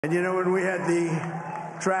And you know, when we had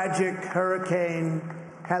the tragic Hurricane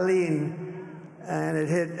Helene, and it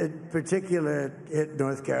hit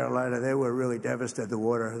North Carolina, they were really devastated. The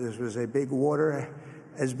water, this was a big water,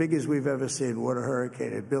 as big as we've ever seen, water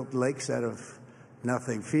hurricane. It built lakes out of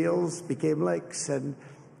nothing. Fields became lakes, and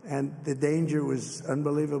the danger was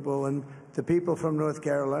unbelievable. And the people from North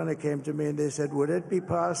Carolina came to me and they said, would it be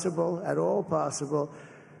possible, at all possible,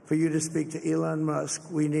 for you to speak to Elon Musk?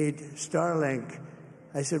 We need Starlink.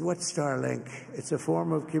 I said, what's Starlink? It's a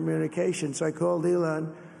form of communication. So I called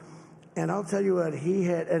Elon, and I'll tell you what, he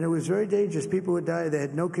had, and it was very dangerous. People would die. They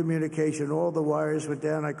had no communication. All the wires were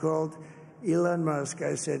down. I called Elon Musk.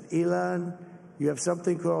 I said, Elon, you have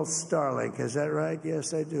something called Starlink. Is that right?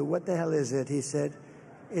 Yes, I do. What the hell is it? He said,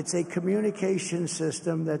 it's a communication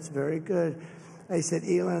system that's very good. I said,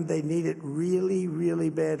 Elon, they need it really, really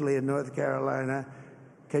badly in North Carolina.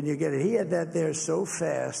 Can you get it? He had that there so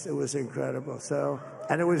fast. It was incredible.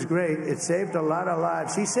 And it was great. It saved a lot of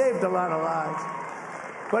lives. He saved a lot of lives.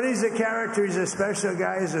 But he's a character. He's a special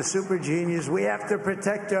guy. He's a super genius. We have to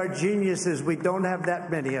protect our geniuses. We don't have that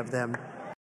many of them.